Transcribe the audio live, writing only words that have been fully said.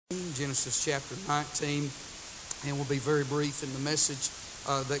Genesis chapter 19, and we'll be very brief in the message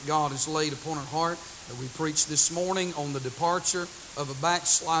that God has laid upon our heart. We preached this morning on the departure of a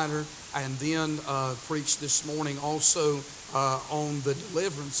backslider, and then preached this morning also on the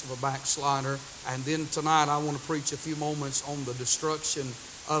deliverance of a backslider. And then tonight I want to preach a few moments on the destruction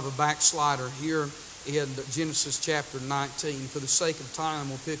of a backslider here in Genesis chapter 19. For the sake of time,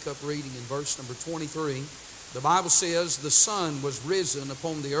 we'll pick up reading in verse number 23. The Bible says, "The sun was risen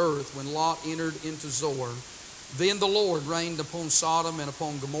upon the earth when Lot entered into Zoar. Then the Lord rained upon Sodom and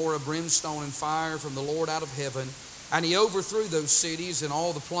upon Gomorrah brimstone and fire from the Lord out of heaven. And he overthrew those cities and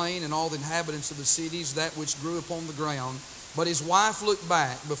all the plain and all the inhabitants of the cities, that which grew upon the ground. But his wife looked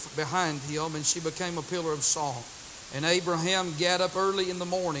back behind him, and she became a pillar of salt. And Abraham got up early in the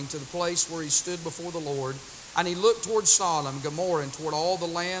morning to the place where he stood before the Lord. And he looked toward Sodom and Gomorrah and toward all the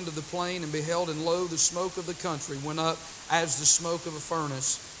land of the plain, and beheld, and lo, the smoke of the country went up as the smoke of a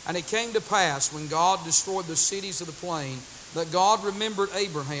furnace. And it came to pass, when God destroyed the cities of the plain, that God remembered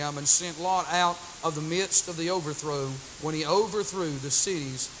Abraham and sent Lot out of the midst of the overthrow, when he overthrew the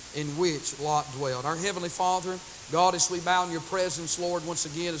cities in which Lot dwelt." Our Heavenly Father, God, as we bow in your presence, Lord, once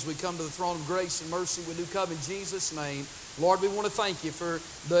again, as we come to the throne of grace and mercy, we do come in Jesus' name. Lord, we want to thank you for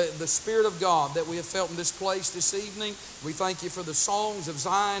the Spirit of God that we have felt in this place this evening. We thank you for the songs of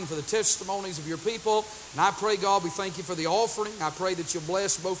Zion, for the testimonies of your people. And I pray, God, we thank you for the offering. I pray that you'll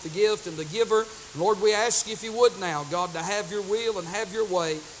bless both the gift and the giver. Lord, we ask you if you would now, God, to have your will and have your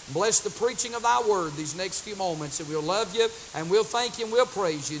way. Bless the preaching of thy word these next few moments. And we'll love you, and we'll thank you, and we'll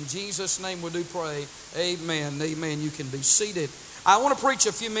praise you. In Jesus' name we do pray. Amen. Amen. You can be seated. I want to preach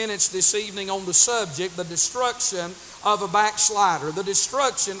a few minutes this evening on the subject, the destruction of a backslider. The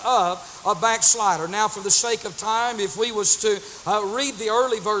destruction of a backslider. Now, for the sake of time, if we was to read the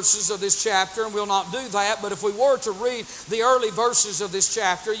early verses of this chapter, and we'll not do that, but if we were to read the early verses of this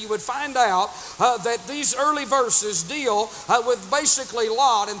chapter, you would find out that these early verses deal with basically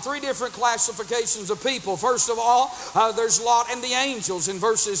Lot and three different classifications of people. First of all, there's Lot and the angels in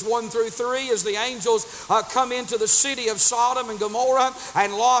verses 1 through 3, as the angels come into the city of Sodom and Gomorrah,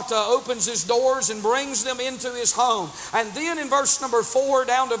 and Lot opens his doors and brings them into his home. And then in verse number 4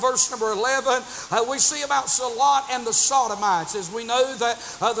 down to verse number 11, we see about Lot and the Sodomites. As we know that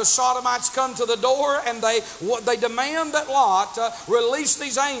the Sodomites come to the door, and they demand that Lot release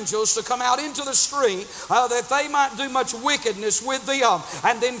these angels to come out into the street that they might do much wickedness with them.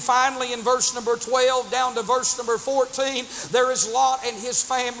 And then finally in verse number 12 down to verse number 14, there is Lot and his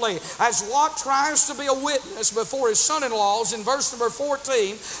family. As Lot tries to be a witness before his son-in-laws in verse number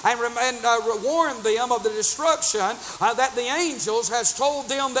 14 and warn them of the destruction that the angels has told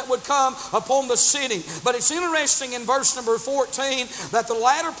them that would come upon the city. But it's interesting in verse number 14 that the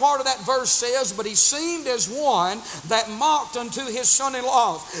latter part of that verse says, "But he seemed as one that mocked unto his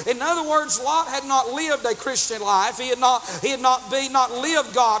son-in-laws." In other words, Lot had not lived a Christian life. He had not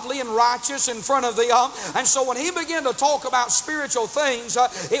lived godly and righteous in front of them. And so when he began to talk about spiritual things,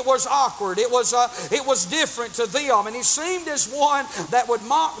 it was awkward. It was different to them. And he seemed as one that would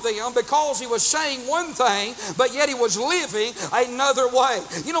mock them because he was saying one thing, but yet he was living another way.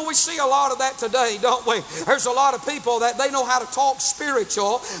 You know, we see a lot of that today, don't we? There's a lot of people that they know how to talk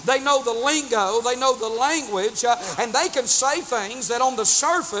spiritual. They know the lingo. They know the language. And they can say things that on the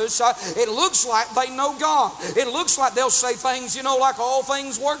surface, it looks like they know God. It looks like they'll say things, you know, like all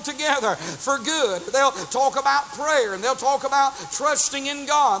things work together for good. They'll talk about prayer, and they'll talk about trusting in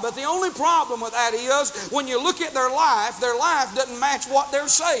God. But the only problem with that is when you look at their life doesn't match what they're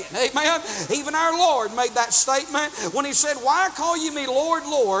saying. Amen? Even our Lord made that statement when he said, "Why call you me Lord,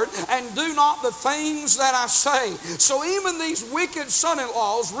 Lord, and do not the things that I say?" So even these wicked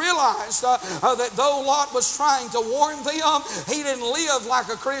son-in-laws realized that though Lot was trying to warn them, he didn't live like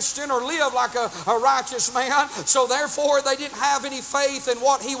a Christian or live like a righteous man. So therefore they didn't have any faith in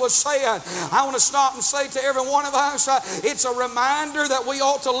what he was saying. I want to stop and say to every one of us, it's a reminder that we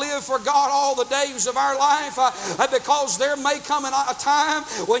ought to live for God all the days of our life, because there may come a time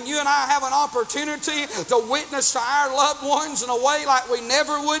when you and I have an opportunity to witness to our loved ones in a way like we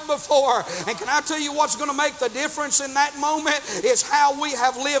never would before. And can I tell you what's going to make the difference in that moment is how we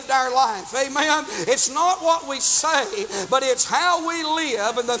have lived our life. Amen. It's not what we say, but it's how we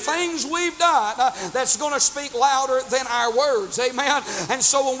live and the things we've done that's going to speak louder than our words. Amen. And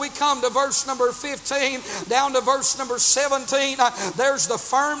so when we come to verse number 15 down to verse number 17, there's the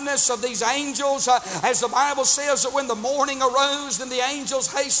firmness of these angels. As the Bible says that when the morning arose, then the angels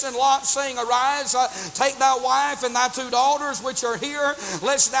hastened Lot, saying, "Arise, take thy wife wife and thy 2 daughters which are here,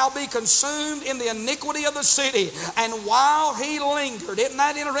 lest thou be consumed in the iniquity of the city. And while he lingered, isn't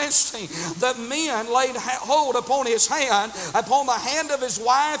that interesting? The men laid hold upon his hand, upon the hand of his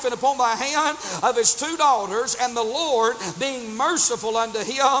wife and upon the hand of his 2 daughters, and the Lord being merciful unto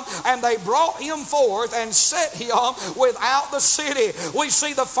him, and they brought him forth and set him without the city. We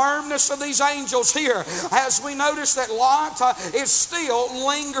see the firmness of these angels here as we notice that Lot is still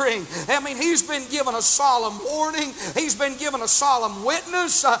lingering. I mean, he's been given a solemn warning, he's been given a solemn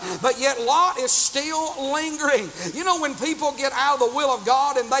witness, but yet Lot is still lingering. You know, when people get out of the will of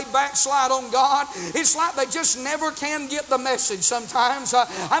God and they backslide on God, it's like they just never can get the message sometimes.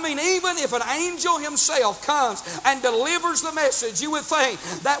 I mean, even if an angel himself comes and delivers the message, you would think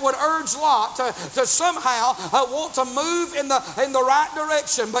that would urge Lot to somehow want to move in the right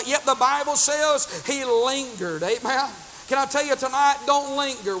direction. But yet the Bible says he lingered. Amen. Can I tell you tonight, don't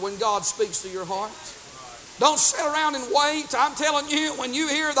linger when God speaks to your heart. Don't sit around and wait. I'm telling you, when you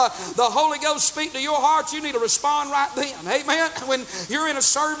hear the Holy Ghost speak to your heart, you need to respond right then. Amen. When you're in a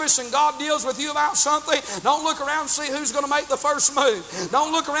service and God deals with you about something, don't look around and see who's going to make the first move.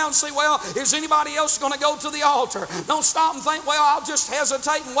 Don't look around and see, well, is anybody else going to go to the altar? Don't stop and think, well, I'll just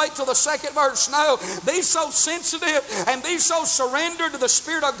hesitate and wait till the second verse. No, be so sensitive and be so surrendered to the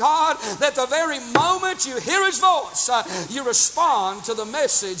Spirit of God that the very moment you hear His voice, you respond to the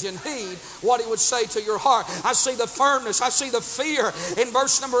message and heed what He would say to your heart. I see the firmness. I see the fear. In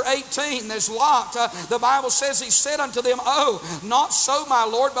verse number 18, there's Lot. The Bible says he said unto them, Oh, not so, my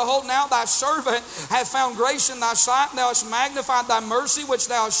Lord. Behold, now thy servant hath found grace in thy sight, and thou hast magnified thy mercy, which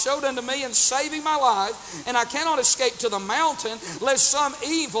thou hast showed unto me in saving my life. And I cannot escape to the mountain, lest some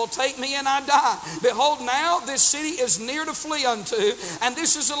evil take me and I die. Behold, now this city is near to flee unto, and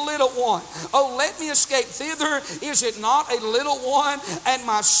this is a little one. Oh, let me escape thither. Is it not a little one? And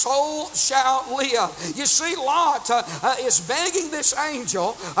my soul shall live. You see, Lot is begging this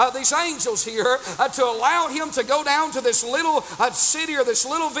angel, these angels here, to allow him to go down to this little city or this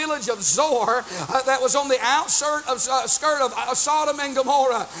little village of Zoar that was on the outskirt of Sodom and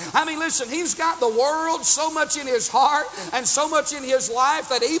Gomorrah. I mean, listen, he's got the world so much in his heart and so much in his life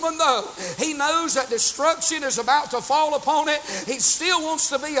that even though he knows that destruction is about to fall upon it, he still wants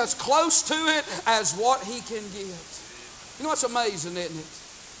to be as close to it as what he can get. You know what's amazing, isn't it?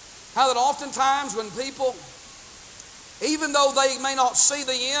 How that oftentimes when people, even though they may not see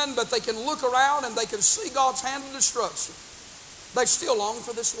the end, but they can look around and they can see God's hand of destruction, they still long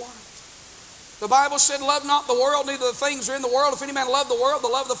for this light. The Bible said, Love not the world, neither the things are in the world. If any man love the world, the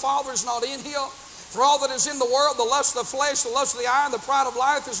love of the Father is not in him. For all that is in the world, the lust of the flesh, the lust of the eye, and the pride of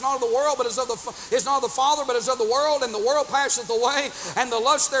life is not of the world, but is not of the Father, but is of the world. And the world passeth away, and the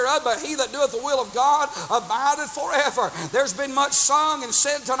lust thereof. But he that doeth the will of God abideth forever. There's been much sung and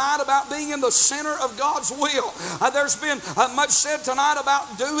said tonight about being in the center of God's will. There's been much said tonight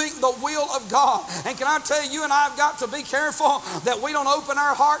about doing the will of God. And can I tell you and I have got to be careful that we don't open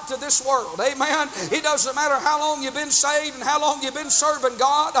our heart to this world. Amen. It doesn't matter how long you've been saved and how long you've been serving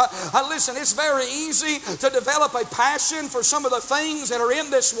God. Listen, it's very easy to develop a passion for some of the things that are in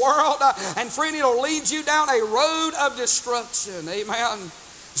this world, and friend, it'll lead you down a road of destruction. Amen.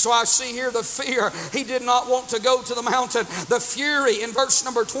 So I see here the fear. He did not want to go to the mountain. The fury in verse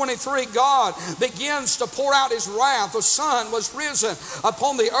number 23, God begins to pour out His wrath. The sun was risen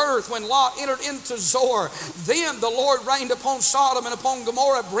upon the earth when Lot entered into Zoar. Then the Lord rained upon Sodom and upon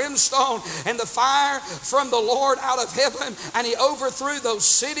Gomorrah brimstone and the fire from the Lord out of heaven. And He overthrew those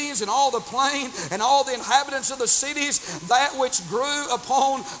cities and all the plain and all the inhabitants of the cities, that which grew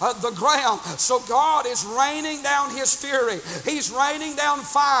upon the ground. So God is raining down His fury. He's raining down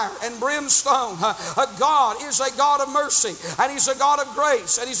fire and brimstone. God is a God of mercy, and He's a God of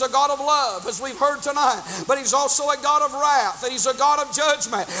grace, and He's a God of love, as we've heard tonight. But He's also a God of wrath, and He's a God of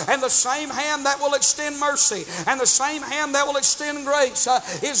judgment. And the same hand that will extend mercy and the same hand that will extend grace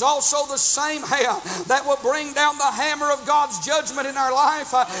is also the same hand that will bring down the hammer of God's judgment in our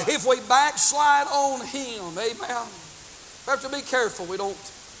life if we backslide on Him. Amen. We have to be careful we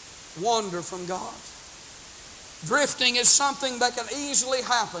don't wander from God. Drifting is something that can easily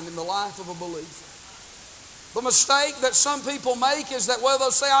happen in the life of a believer. The mistake that some people make is that, well,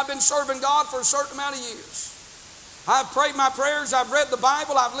 they'll say, I've been serving God for a certain amount of years. I've prayed my prayers, I've read the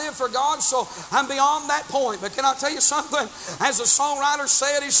Bible, I've lived for God, so I'm beyond that point. But can I tell you something? As the songwriter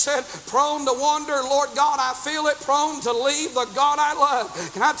said, he said, prone to wander, Lord God, I feel it, prone to leave the God I love.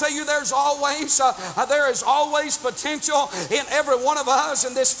 Can I tell you, there is always potential in every one of us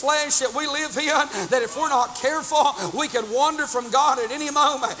in this flesh that we live in, that if we're not careful, we could wander from God at any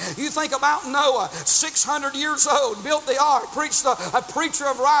moment. You think about Noah, 600 years old, built the ark, preached a preacher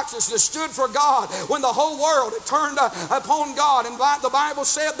of righteousness, stood for God when the whole world had turned upon God. And the Bible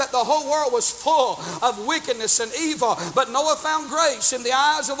said that the whole world was full of wickedness and evil. But Noah found grace in the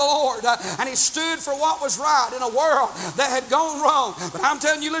eyes of the Lord, and he stood for what was right in a world that had gone wrong. But I'm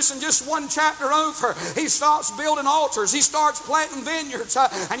telling you, listen, just one chapter over, he starts building altars. He starts planting vineyards.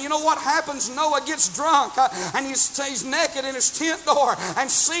 And you know what happens? Noah gets drunk, and he's naked in his tent door,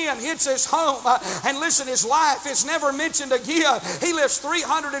 and sin hits his home. And listen, his life is never mentioned again. He lives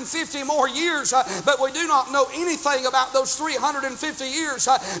 350 more years, but we do not know anything about those 350 years.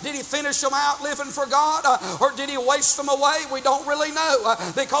 Did he finish them out living for God, or did he waste them away? We don't really know,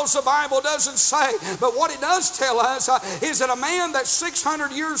 because the Bible doesn't say. But what it does tell us is that a man that's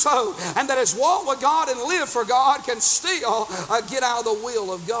 600 years old and that has walked with God and lived for God can still get out of the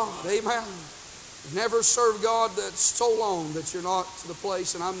will of God. Amen. You've never served God that's so long that you're not to the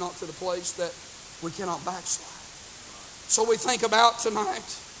place, and I'm not to the place, that we cannot backslide. So we think about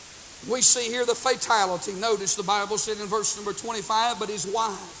tonight, we see here the fatality. Notice the Bible said in verse number 25, but his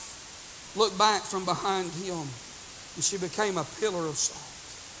wife looked back from behind him, and she became a pillar of salt.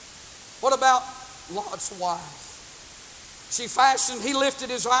 What about Lot's wife? She fastened, he lifted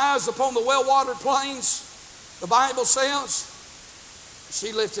his eyes upon the well-watered plains. The Bible says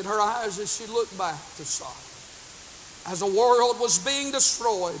she lifted her eyes as she looked back to Sodom. As the world was being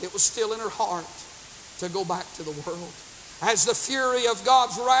destroyed, it was still in her heart to go back to the world. As the fury of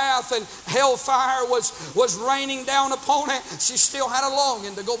God's wrath and hellfire was raining down upon it, she still had a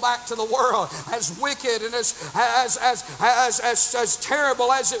longing to go back to the world. As wicked and as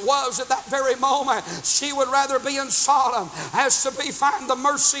terrible as it was at that very moment, she would rather be in Sodom as to find the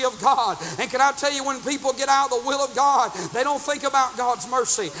mercy of God. And can I tell you, when people get out of the will of God, they don't think about God's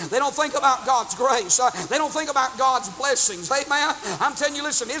mercy. They don't think about God's grace. They don't think about God's blessings. Amen? I'm telling you,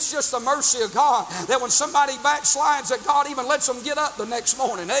 listen, it's just the mercy of God that when somebody backslides, that God even lets them get up the next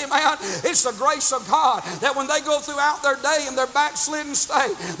morning. Amen. It's the grace of God that when they go throughout their day in their backslidden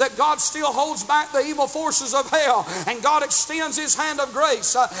state, that God still holds back the evil forces of hell, and God extends his hand of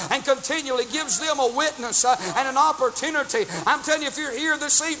grace and continually gives them a witness and an opportunity. I'm telling you, if you're here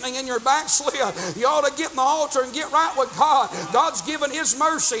this evening and you're backslid, you ought to get in the altar and get right with God. God's given his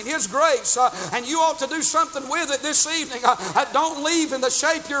mercy and his grace, and you ought to do something with it this evening. Don't leave in the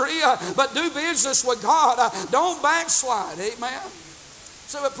shape you're in, but do business with God. Don't backslide. Amen.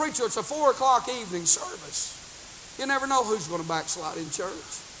 So, but preacher, it's a 4 o'clock evening service. You never know who's going to backslide in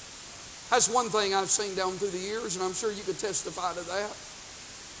church. That's one thing I've seen down through the years, and I'm sure you could testify to that.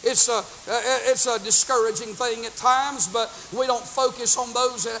 It's a discouraging thing at times, but we don't focus on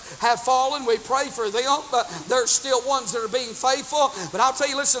those that have fallen. We pray for them, but there's still ones that are being faithful. But I'll tell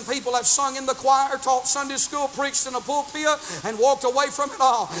you, listen, people have sung in the choir, taught Sunday school, preached in a pulpit, and walked away from it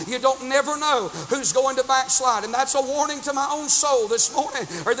all. You don't never know who's going to backslide. And that's a warning to my own soul this morning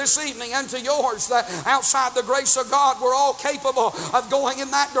or this evening, and to yours, that outside the grace of God, we're all capable of going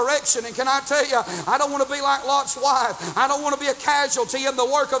in that direction. And can I tell you, I don't want to be like Lot's wife. I don't want to be a casualty in the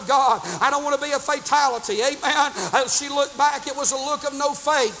work of God. I don't want to be a fatality. Amen. As she looked back, it was a look of no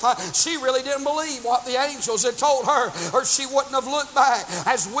faith. She really didn't believe what the angels had told her, or she wouldn't have looked back.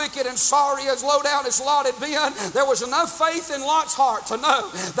 As wicked and sorry, as low down as Lot had been, there was enough faith in Lot's heart to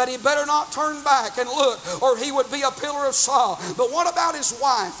know that he better not turn back and look, or he would be a pillar of salt. But what about his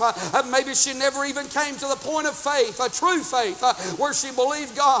wife? Maybe she never even came to the point of faith, a true faith, where she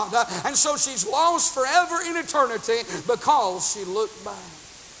believed God. And so she's lost forever in eternity because she looked back.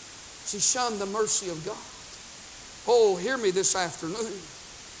 She shunned the mercy of God. Oh, hear me this afternoon.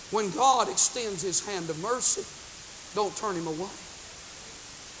 When God extends his hand of mercy, don't turn him away.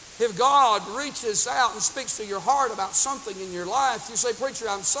 If God reaches out and speaks to your heart about something in your life, you say, preacher,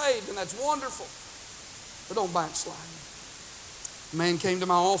 I'm saved, and that's wonderful. But don't backslide. A man came to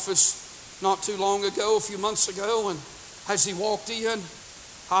my office not too long ago, a few months ago, and as he walked in,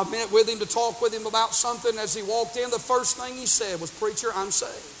 I met with him to talk with him about something. As he walked in, the first thing he said was, preacher, I'm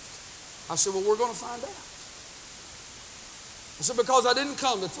saved. I said, well, we're going to find out. I said, because I didn't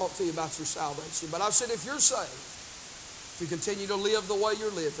come to talk to you about your salvation, but I said, if you're saved, if you continue to live the way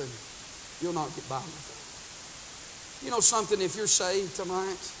you're living, you'll not get by with it. You know something, if you're saved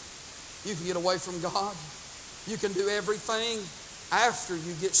tonight, you can get away from God. You can do everything after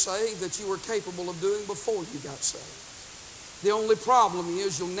you get saved that you were capable of doing before you got saved. The only problem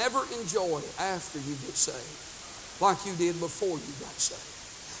is you'll never enjoy after you get saved like you did before you got saved.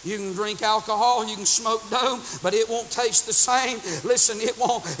 You can drink alcohol, you can smoke dope, but it won't taste the same. Listen, it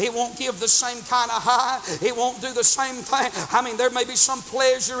won't give the same kind of high. It won't do the same thing. I mean, there may be some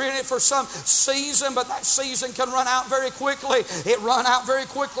pleasure in it for some season, but that season can run out very quickly. It run out very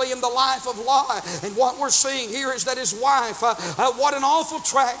quickly in the life of Lot. And what we're seeing here is that his wife, what an awful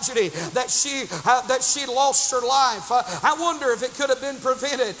tragedy that she lost her life. I wonder if it could have been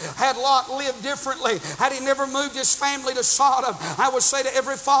prevented had Lot lived differently, had he never moved his family to Sodom. I would say to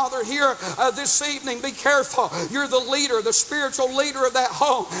every father here this evening, be careful. You're the leader, the spiritual leader of that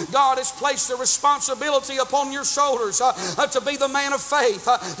home. God has placed the responsibility upon your shoulders to be the man of faith,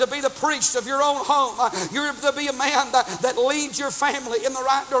 to be the priest of your own home. You're to be a man that leads your family in the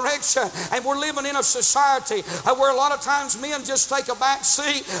right direction. And we're living in a society where a lot of times men just take a back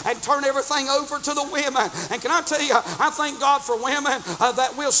seat and turn everything over to the women. And can I tell you, I thank God for women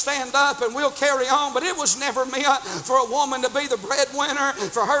that will stand up and will carry on, but it was never meant for a woman to be the breadwinner,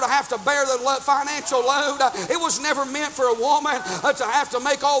 for her to have to bear the financial load. It was never meant for a woman to have to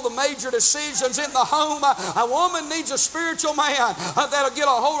make all the major decisions in the home. A woman needs a spiritual man that'll get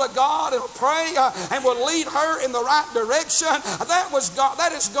a hold of God and pray and will lead her in the right direction.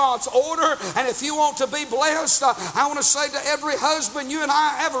 That is God's order. And if you want to be blessed, I want to say to every husband, you and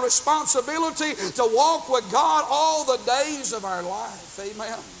I have a responsibility to walk with God all the days of our life.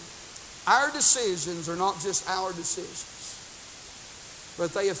 Amen. Our decisions are not just our decisions,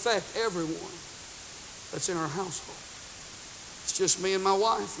 but they affect everyone that's in our household. It's just me and my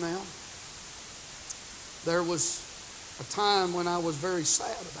wife now. There was a time when I was very sad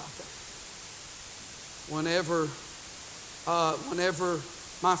about that. Whenever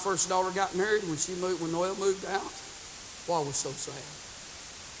my first daughter got married, when Noelle moved out, I was so sad.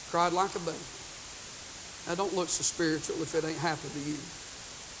 Cried like a baby. Now don't look so spiritual if it ain't happened to you.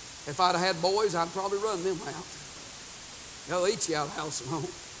 If I'd have had boys, I'd probably run them out. They'll eat you out of house and home.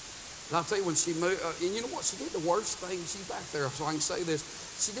 And I'll tell you, when she moved, and you know what? She did the worst thing. She's back there, so I can say this.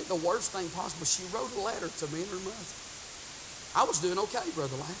 She did the worst thing possible. She wrote a letter to me and her mother. I was doing okay,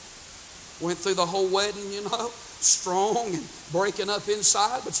 Brother Lad. Went through the whole wedding, strong and breaking up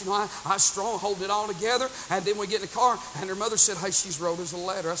inside. But, I strong, holding it all together. And then we get in the car, and her mother said, hey, she's wrote us a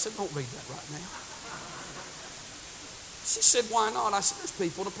letter. I said, don't read that right now. She said, why not? I said, there's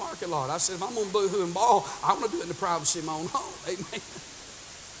people in the parking lot. I said, if I'm going to boo-hoo and bawl, I want to do it in the privacy of my own home. Amen.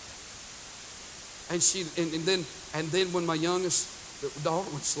 And then when my youngest daughter,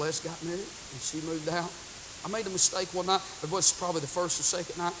 when Celeste got married and she moved out, I made a mistake one night. It was probably the first or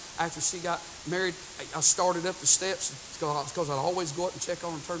second night after she got married. I started up the steps because I'd always go up and check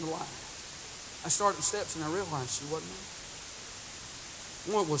on her and turn the light. I started the steps and I realized she wasn't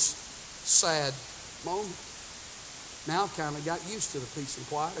there. One was sad moment. Now I've kind of got used to the peace and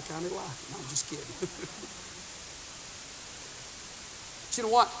quiet. I kind of like it. No, I'm just kidding. But you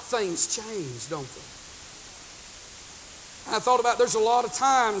know what? Things change, don't they? I thought about there's a lot of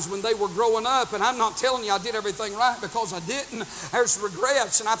times when they were growing up, and I'm not telling you I did everything right because I didn't. There's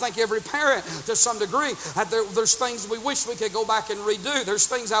regrets, and I think every parent to some degree, there's things we wish we could go back and redo. There's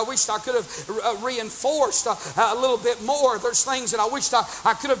things I wished I could have reinforced a little bit more. There's things that I wished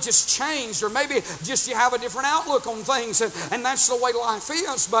I could have just changed, or maybe just you have a different outlook on things, and that's the way life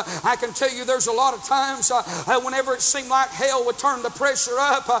is. But I can tell you there's a lot of times whenever it seemed like hell would turn the pressure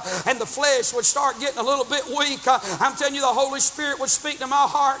up and the flesh would start getting a little bit weak, I'm telling you the Holy Spirit would speak to my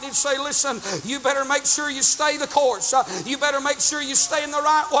heart and he'd say, listen, you better make sure you stay the course. You better make sure you stay in the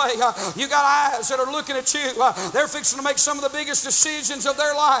right way. You got eyes that are looking at you. They're fixing to make some of the biggest decisions of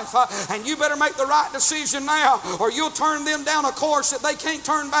their life. And you better make the right decision now or you'll turn them down a course that they can't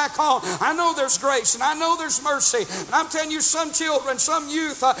turn back on. I know there's grace and I know there's mercy. And I'm telling you, some children, some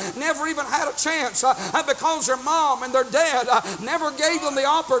youth never even had a chance because their mom and their dad never gave them the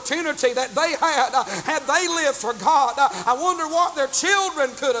opportunity that they had they lived for God. I wonder what their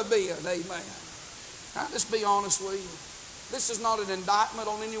children could have been. Amen. I'll just be honest with you. This is not an indictment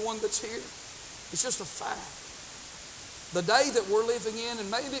on anyone that's here. It's just a fact. The day that we're living in, and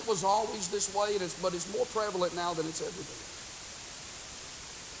maybe it was always this way, but it's more prevalent now than it's ever been.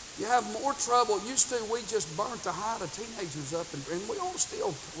 You have more trouble. Used to, we just burnt the hide of teenagers up, and we all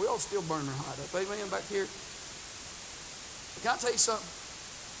still burn their hide up. Amen. Back here. Can I tell you something?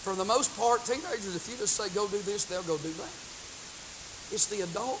 For the most part, teenagers, if you just say, go do this, they'll go do that. It's the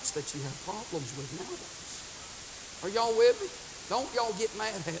adults that you have problems with nowadays. Are y'all with me? Don't y'all get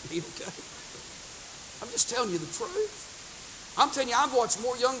mad at me, okay? I'm just telling you the truth. I'm telling you, I've watched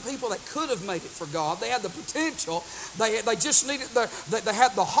more young people that could have made it for God. They had the potential. They just needed, they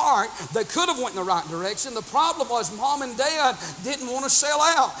had the heart. They could have went in the right direction. The problem was mom and dad didn't want to sell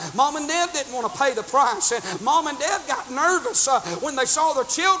out. Mom and dad didn't want to pay the price. And mom and dad got nervous when they saw their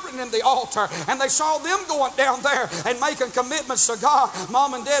children in the altar and they saw them going down there and making commitments to God.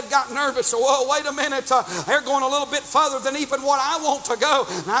 Mom and dad got nervous. Well, wait a minute. They're going a little bit further than even what I want to go.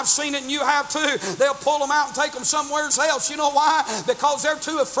 And I've seen it and you have too. They'll pull them out and take them somewhere else. You know why? Because they're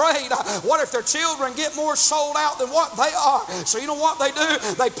too afraid. What if their children get more sold out than what they are? So you know what they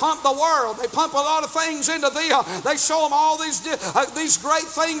do? They pump the world. They pump a lot of things into them. They show them all these great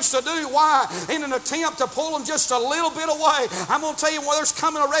things to do. Why? In an attempt to pull them just a little bit away. I'm going to tell you, well, there's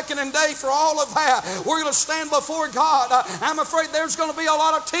coming a reckoning day for all of that. We're going to stand before God. I'm afraid there's going to be a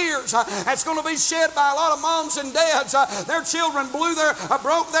lot of tears. It's going to be shed by a lot of moms and dads. Their children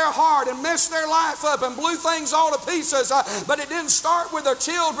broke their heart and messed their life up and blew things all to pieces. But it didn't start with their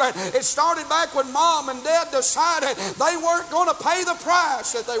children. It started back when mom and dad decided they weren't going to pay the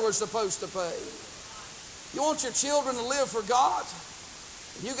price that they were supposed to pay. You want your children to live for God?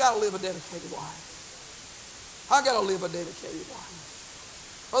 You got to live a dedicated life. I got to live a dedicated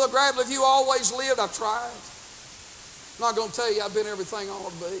life. Brother Bradley, if you always lived, I've tried. I'm not going to tell you I've been everything I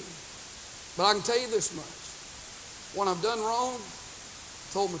ought to be. But I can tell you this much. When I've done wrong,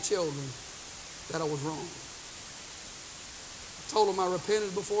 I told my children that I was wrong. Told them I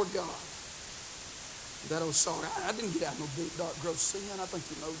repented before God, that I was sorry. I didn't get out of no deep, dark, gross sin. I think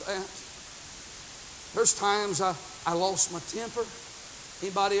you know that. There's times I lost my temper.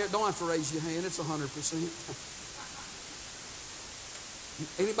 Anybody don't have to raise your hand. It's 100%.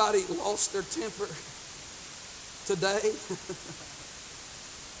 Anybody lost their temper today?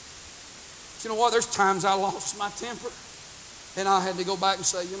 You know what? There's times I lost my temper, and I had to go back and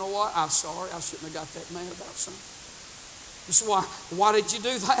say, you know what? I'm sorry. I shouldn't have got that mad about something. You say, why did you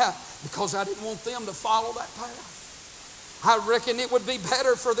do that? Because I didn't want them to follow that path. I reckon it would be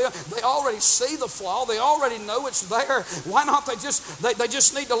better for them. They already see the flaw. They already know it's there. Why not? They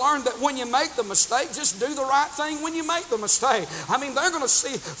just need to learn that when you make the mistake, just do the right thing when you make the mistake. I mean, they're going to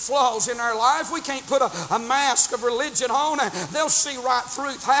see flaws in our life. We can't put a mask of religion on, and they'll see right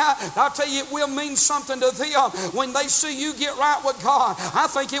through that. I'll tell you, it will mean something to them when they see you get right with God. I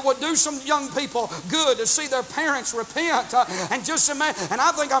think it would do some young people good to see their parents repent. And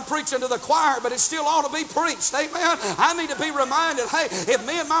I think I'm preaching to the choir, but it still ought to be preached. Amen. I need to be reminded, hey, if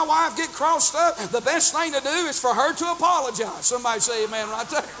me and my wife get crossed up, the best thing to do is for her to apologize. Somebody say amen right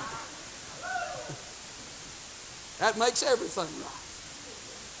there. That makes everything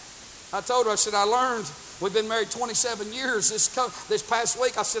right. I told her, I said, I learned, we've been married 27 years. This past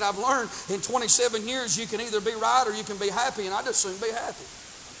week, I said, I've learned in 27 years you can either be right or you can be happy, and I just soon be happy.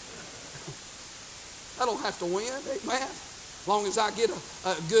 I don't have to win, amen. As long as I get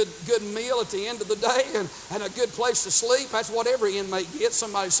a good meal at the end of the day and a good place to sleep, that's what every inmate gets.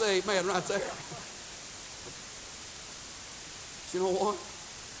 Somebody say amen right there. But you know what?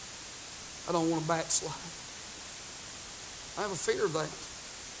 I don't want to backslide. I have a fear of that.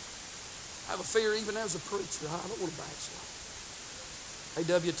 I have a fear even as a preacher. I don't want to backslide.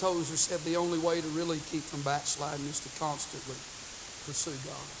 A.W. Tozer said the only way to really keep from backsliding is to constantly pursue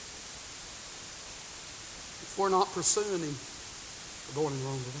God. If we're not pursuing Him, we're going in the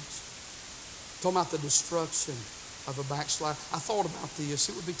wrong direction. Talking about the destruction of a backslider. I thought about this.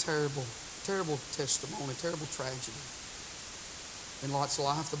 It would be terrible. Terrible testimony, terrible tragedy in Lot's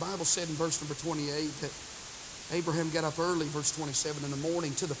life. The Bible said in verse number 28 that Abraham got up early, verse 27, in the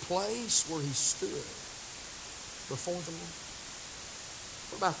morning to the place where he stood before the Lord.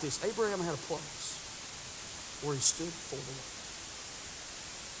 What about this? Abraham had a place where he stood before the Lord.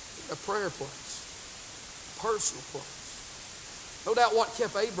 A prayer place. A personal place. No doubt what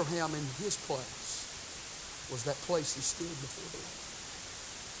kept Abraham in his place was that place he stood before the Lord.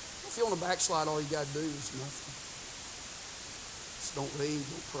 If you want to backslide, all you got to do is nothing. Just don't read,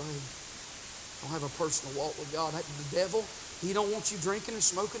 don't pray. Don't have a personal walk with God. The devil, he don't want you drinking and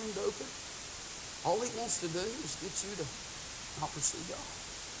smoking and doping. All he wants to do is get you to not pursue God.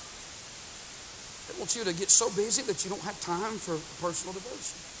 He wants you to get so busy that you don't have time for personal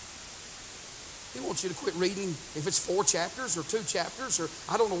devotion. He wants you to quit reading if it's 4 chapters or 2 chapters, or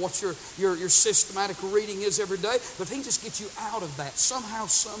I don't know what your systematic reading is every day, but if he can just get you out of that somehow,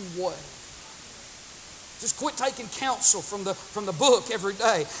 some way. Just quit taking counsel from the book every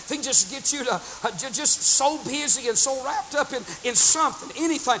day. If he can just get you to just so busy and so wrapped up in something,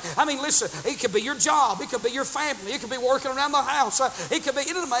 anything. I mean, listen, it could be your job. It could be your family. It could be working around the house. It could be,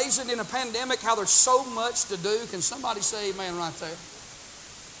 isn't it amazing in a pandemic how there's so much to do? Can somebody say amen right there?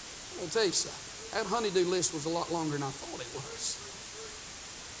 I'll tell you something. That honey-do list was a lot longer than I thought it was.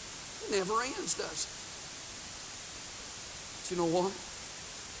 It never ends, does it? But you know what?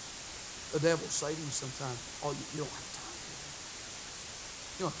 The devil will say to you sometimes, oh, you don't have time for that.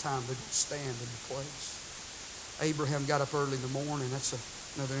 You don't have time to stand in the place. Abraham got up early in the morning. That's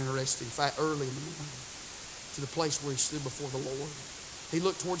another interesting fact. Early in the morning, to the place where he stood before the Lord. He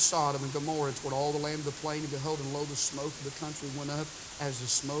looked toward Sodom and Gomorrah and toward all the land of the plain, and behold, and lo, the smoke of the country went up as the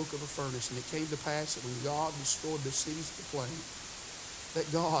smoke of a furnace. And it came to pass that when God destroyed the cities of the plain, that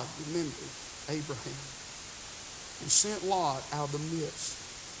God remembered Abraham and sent Lot out of the midst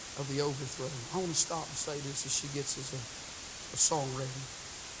of the overthrow. I want to stop and say this as she gets us a song ready.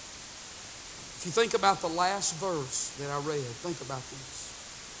 If you think about the last verse that I read, think about this.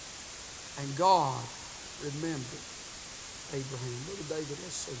 And God remembered Abraham. Brother David,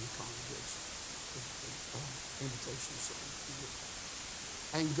 let's sing the congregation. Invitation song.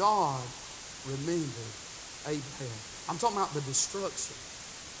 And God remembered Abraham. I'm talking about the destruction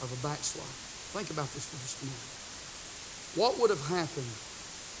of a backslider. Think about this for just a minute. What would have happened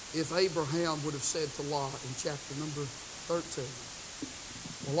if Abraham would have said to Lot in chapter number 13,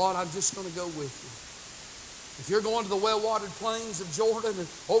 well, Lot, I'm just going to go with you. If you're going to the well-watered plains of Jordan and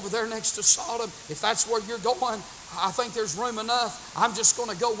over there next to Sodom, if that's where you're going, I think there's room enough. I'm just going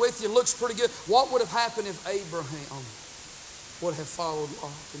to go with you. It looks pretty good. What would have happened if Abraham would have followed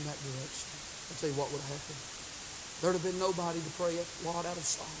Lot in that direction? I'll tell you what would have happened. There'd have been nobody to pray Lot out of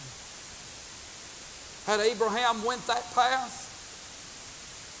Sodom. Had Abraham went that path,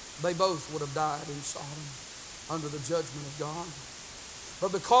 they both would have died in Sodom under the judgment of God.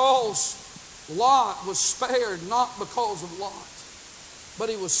 But because Lot was spared, not because of Lot, but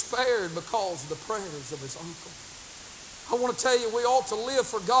he was spared because of the prayers of his uncle. I want to tell you, we ought to live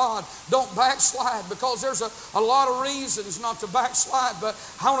for God. Don't backslide, because there's a lot of reasons not to backslide. But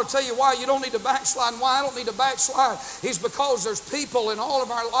I want to tell you why you don't need to backslide. And why I don't need to backslide is because there's people in all of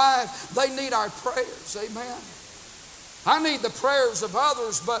our life, they need our prayers. Amen. I need the prayers of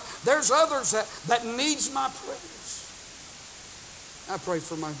others, but there's others that needs my prayers. I pray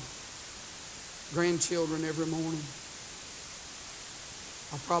for my grandchildren every morning.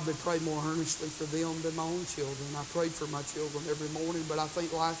 I probably pray more earnestly for them than my own children. I prayed for my children every morning, but I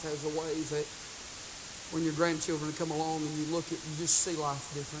think life has a way that when your grandchildren come along and you just see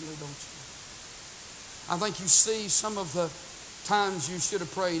life differently, don't you? I think you see some of the times you should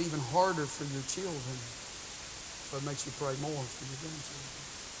have prayed even harder for your children, so it makes you pray more for your grandchildren.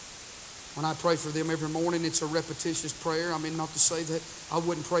 When I pray for them every morning, it's a repetitious prayer. I mean, not to say that I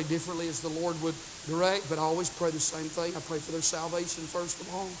wouldn't pray differently as the Lord would direct, but I always pray the same thing. I pray for their salvation first of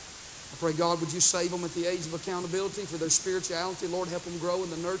all. I pray, God, would you save them at the age of accountability, for their spirituality. Lord, help them grow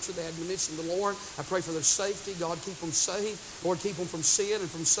in the nurture, the admonition of the Lord. I pray for their safety. God, keep them safe. Lord, keep them from sin and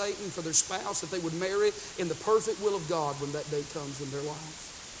from Satan, for their spouse, that they would marry in the perfect will of God when that day comes in their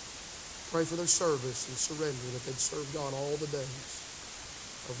life. Pray for their service and surrender, that they'd serve God all the days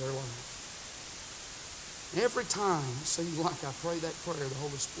of their life. Every time it seems like I pray that prayer, the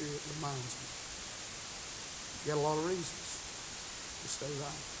Holy Spirit reminds me. You got a lot of reasons to stay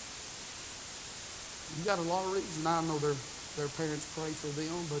right. You got a lot of reasons. I know their parents pray for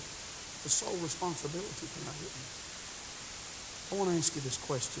them, but the sole responsibility tonight, isn't it? I want to ask you this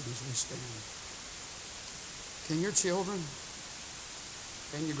question as we stand. Can your children,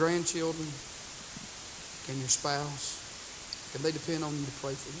 can your grandchildren, can your spouse, can they depend on you to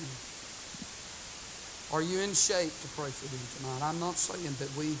pray for them? Are you in shape to pray for them tonight? I'm not saying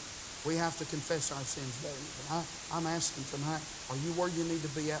that we have to confess our sins daily, but I'm asking tonight, are you where you need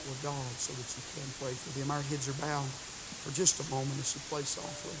to be at with God so that you can pray for them? Our heads are bowed for just a moment as we play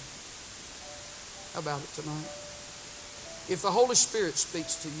softly. How about it tonight? If the Holy Spirit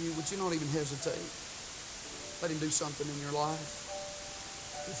speaks to you, would you not even hesitate? Let Him do something in your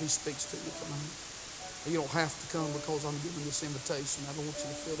life. If He speaks to you tonight, you don't have to come because I'm giving this invitation. I don't want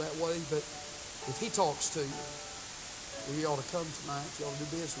you to feel that way, but if He talks to you, you ought to come tonight. You ought to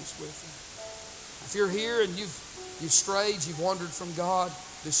do business with Him. If you're here and you've strayed, you've wandered from God,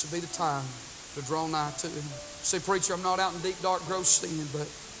 this would be the time to draw nigh to Him. Say, preacher, I'm not out in deep, dark, gross sin, but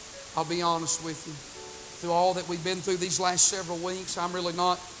I'll be honest with you. Through all that we've been through these last several weeks, I'm really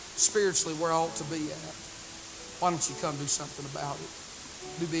not spiritually where I ought to be at. Why don't you come do something about it?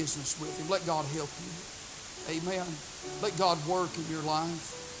 Do business with Him. Let God help you. Amen. Let God work in your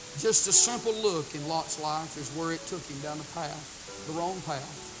life. Just a simple look in Lot's life is where it took him down the path, the wrong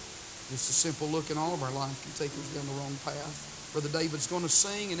path. Just a simple look in all of our life can take us down the wrong path. Brother David's going to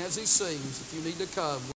sing, and as he sings, if you need to come,